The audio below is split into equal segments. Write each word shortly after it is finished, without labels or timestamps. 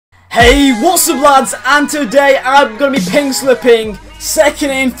Hey, what's up lads, and today I'm going to be pink slipping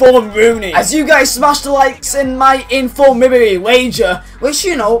second inform Rooney. As you guys smashed the likes in my inform Mibbery wager, which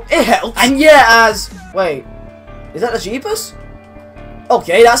you know, it helps. And yeah, wait, is that the cheapest?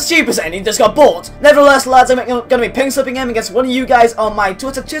 Okay, that's the cheapest and he just got bought. Nevertheless lads, I'm going to be pink slipping him against one of you guys on my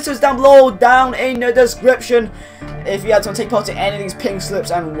Twitter. Twitter's down below, down in the description, if you guys want to take part in any of these pink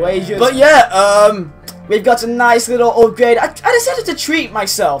slips and wagers. But yeah, we've got a nice little upgrade. I decided to treat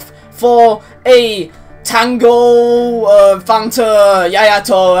myself for a Tango, Fanta, Yaya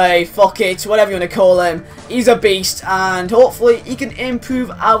Torre, fuck it, whatever you want to call him. He's a beast, and hopefully he can improve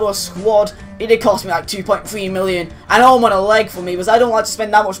our squad. It did cost me like 2.3 million. I know I'm on a leg for me, because I don't like to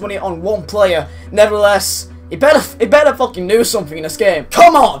spend that much money on one player. Nevertheless, it better fucking do something in this game.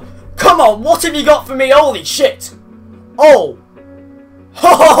 Come on, what have you got for me? Holy shit! Oh!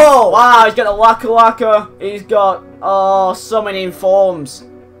 Ho ho ho! Wow, he's got a Waka. He's got, oh, so many informs.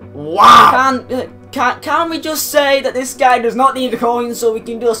 Wow! Can we just say that this guy does not need the coins, so we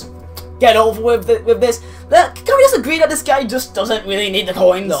can just get over with this? Can we just agree that this guy just doesn't really need the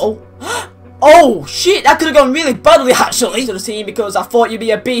coins, though? Oh shit! That could have gone really badly actually to the team, because I thought you'd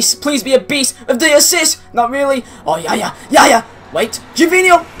be a beast. Please be a beast with the assist. Not really. Oh yeah. Wait,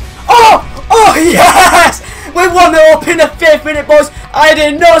 Gervinho. Oh yes! We won it up in the 5th minute, boys. I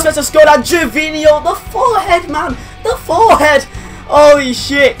didn't know I was supposed to score that. Gervinho, the forehead, man, the forehead. Holy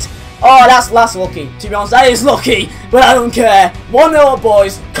shit! Oh, that's lucky. To be honest, that is lucky, but I don't care. 1-0 up,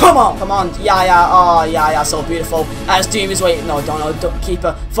 boys. Come on. Yeah. Oh, yeah. So beautiful. That's Doom is waiting. No, don't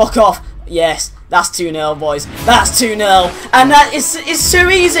keeper. Fuck off. Yes, that's 2-0, boys. That's 2-0, and that is too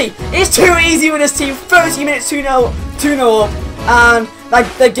easy. It's too easy with this team. 30 minutes, 2-0 up, and like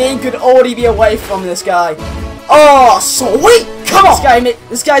the game could already be away from this guy. Oh, sweet. Come on.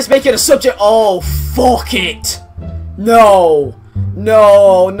 This guy's making a subject. Oh, fuck it. No.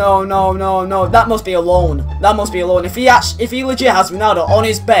 That must be a loan. If he legit has Ronaldo on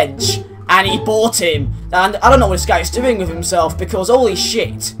his bench and he bought him, and I don't know what this guy's doing with himself, because holy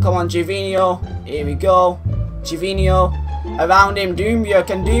shit. Come on, Gervinho. Here we go. Gervinho. Around him. Doumbia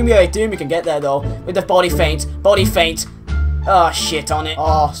can get there though. With the body feint. Oh shit on it.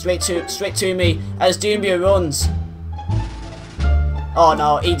 Oh, straight to me as Doumbia runs. Oh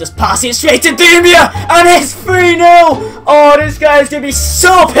no, he just passed it straight to Doumbia, and it's 3-0! Oh, this guy's gonna be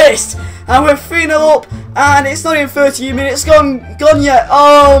so pissed! And we're 3-0 up, and it's not even 30 minutes gone yet.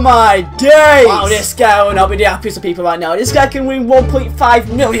 Oh my days! Wow, this guy will not be the happiest of people right now. This guy can win 1.5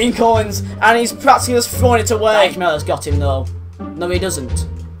 million coins, and he's practically just throwing it away. Meller's got him though. No, he doesn't.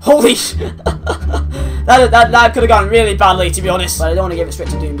 Holy shit! that could have gone really badly, to be honest. But I don't want to give it straight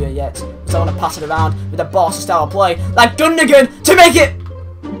to Doumbia yet, because I want to pass it around with a Barca style play, like Gundogan, to make it.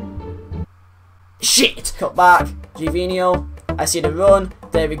 Shit! Cut back, Gervinho. I see the run.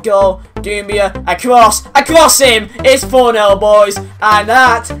 There we go. Doumbia. I cross him. It's 4-0, boys, and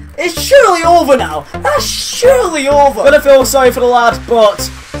that is surely over now. That's surely over. Gonna feel sorry for the lad, but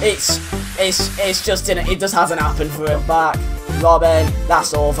it's just in it. It just hasn't happened for him. Back. Robin,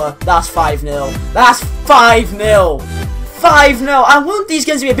 that's over. That's 5-0. That's 5-0. 5-0. I want these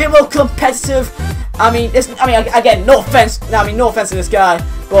games to be a bit more competitive. Again, no offense to this guy,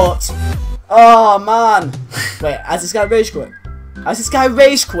 but oh man. Wait, has this guy rage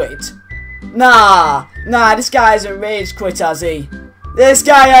quit? Nah, this guy hasn't rage quit, has he? This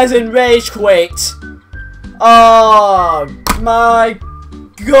guy hasn't rage quit. Oh my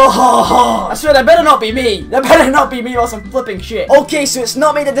God! I swear, that better not be me. That better not be me or some flipping shit. Okay, so it's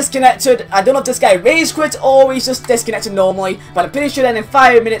not me that disconnected. I don't know if this guy rage quit or he's just disconnected normally, but I'm pretty sure that in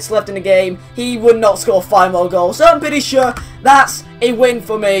 5 minutes left in the game, he would not score 5 more goals. So I'm pretty sure that's a win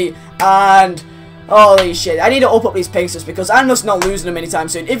for me. And holy shit, I need to up these pink slips, because I'm just not losing them anytime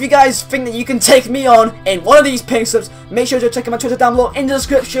soon. If you guys think that you can take me on in one of these pink slips, make sure to check out my Twitter down below in the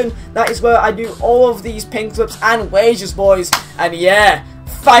description. That is where I do all of these pink slips and wagers, boys. And yeah,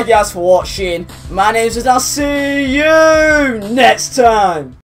 thank you guys for watching. My name is, and I'll see you next time.